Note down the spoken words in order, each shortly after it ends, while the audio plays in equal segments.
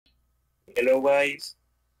Hello guys,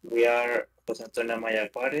 we are Jose Antonio Amaya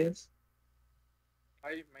Perez.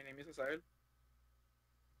 Hi, my name is Azael.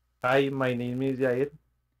 Hi, my name is Jahir.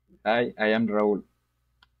 Hi, I am Raul.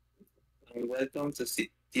 And welcome to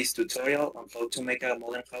this tutorial on how to make a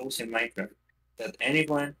modern house in Minecraft that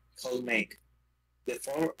anyone can make. The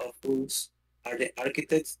four of us are the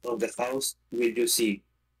architects of the house will you see.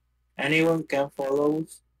 Anyone can follow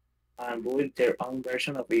and build their own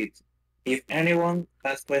version of it. If anyone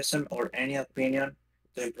has question or any opinion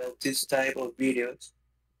to improve this type of videos,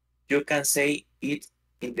 you can say it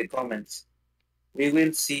in the comments. We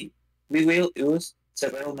will see we will use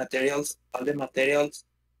several materials. All the materials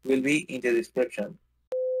will be in the description.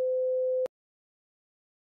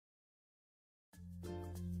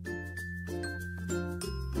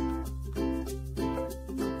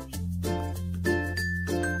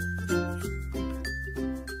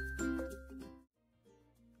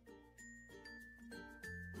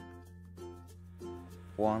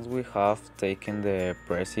 Once we have taken the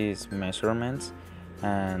precise measurements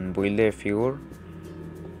and build the figure,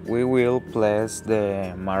 we will place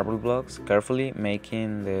the marble blocks carefully,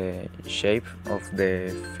 making the shape of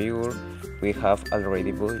the figure we have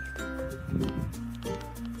already built.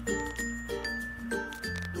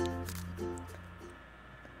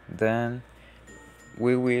 Then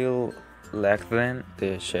we will lengthen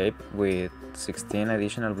the shape with 16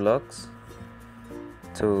 additional blocks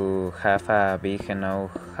to have a big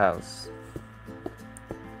enough house.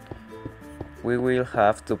 We will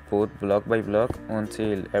have to put block by block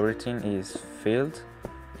until everything is filled.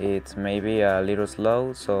 It may be a little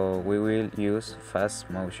slow, so we will use fast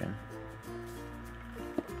motion.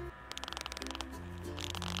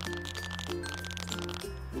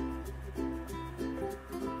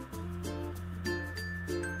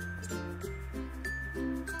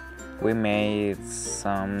 We made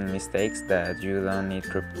some mistakes that you don't need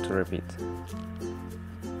to repeat.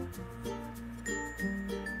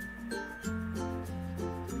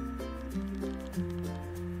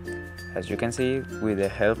 As you can see, with the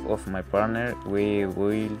help of my partner, we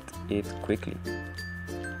built it quickly.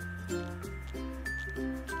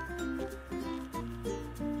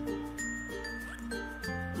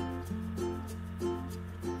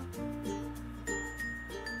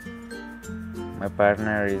 My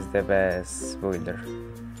partner is the best builder.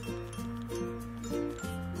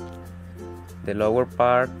 The lower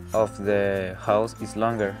part of the house is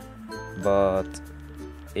longer, but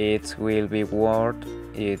it will be worth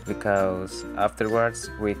it because afterwards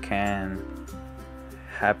we can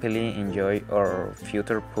happily enjoy our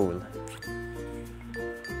future pool.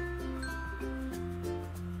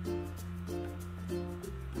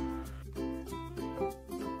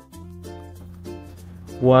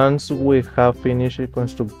 Once we have finished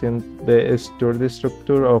constructing the sturdy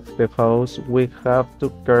structure of the house, we have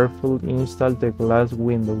to carefully install the glass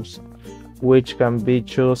windows, which can be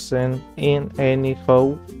chosen in any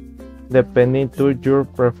house depending to your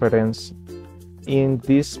preference. In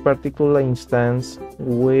this particular instance,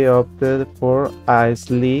 we opted for a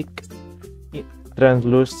sleek,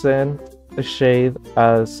 translucent shade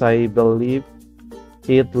as I believe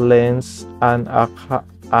it lends an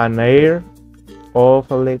air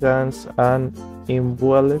of elegance and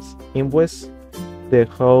imbues the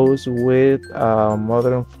house with a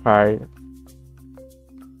modern fire.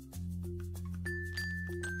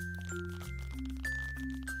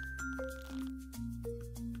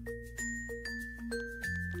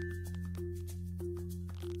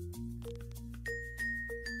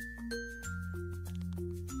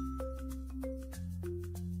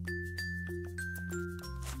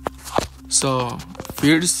 So,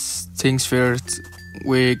 first things first,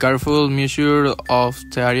 we careful measure of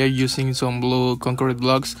the area using some blue concrete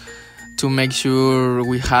blocks to make sure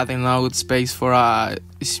we had enough space for a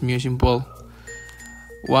smoothing pole.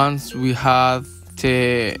 Once we had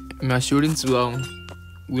the measurements down,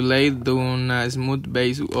 we laid down a smooth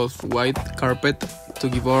base of white carpet to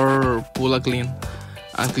give our pool a clean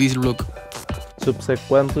and clean look.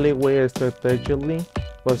 Subsequently, we strategically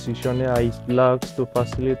positioned ice blocks to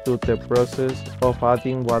facilitate the process of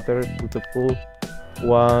adding water to the pool.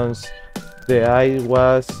 Once the ice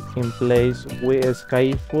was in place, we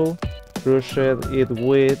skillfully crushed it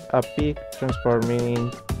with a pick,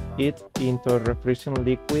 transforming it into refreshing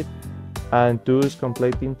liquid and thus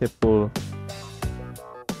completing the pool.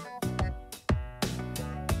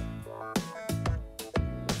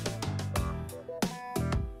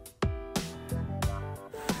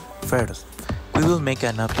 First, we will make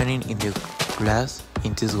an opening in the glass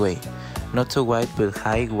in this way, not so wide but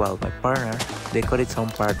high, while my partner decorates some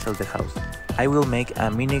parts of the house. I will make a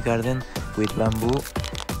mini garden with bamboo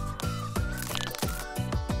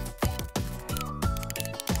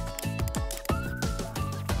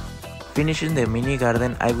Finishing the mini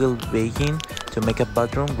garden, I will begin to make a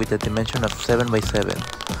bathroom with a dimension of 7 by 7,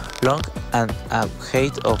 long and a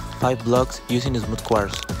height of 5 blocks using smooth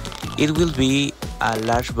quartz. It will be a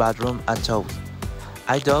large bathroom at top.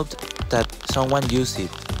 I doubt that someone used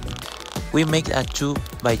it. We make a 2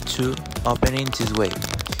 by 2 opening this way.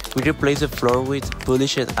 We replace the floor with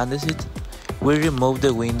polished andesite. We remove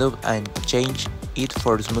the window and change it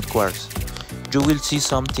for smooth quartz. You will see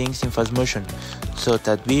some things in fast motion, so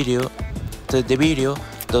that the video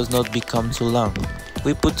does not become too long.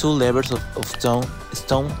 We put 2 levers of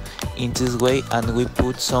stone in this way, and we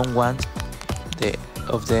put some ones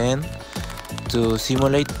of the end to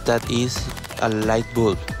simulate that is a light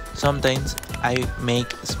bulb. Sometimes I make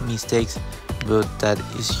mistakes, but that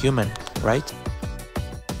is human, right?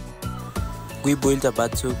 We build a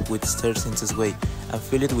bathtub with stairs in this way and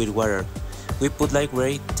fill it with water. We put light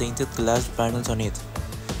gray tinted glass panels on it.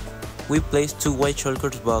 We place 2 white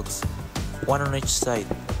shulkers boxes, one on each side.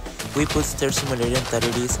 We put stairs simulating that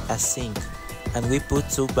it is a sink, and we put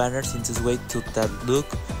 2 banners in this way that look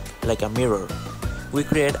like a mirror. We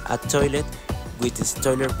create a toilet with this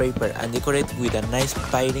toilet paper and decorate with a nice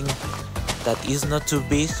painting that is not too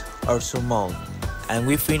big or too small. And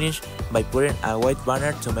we finish by putting a white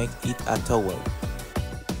banner to make it a towel.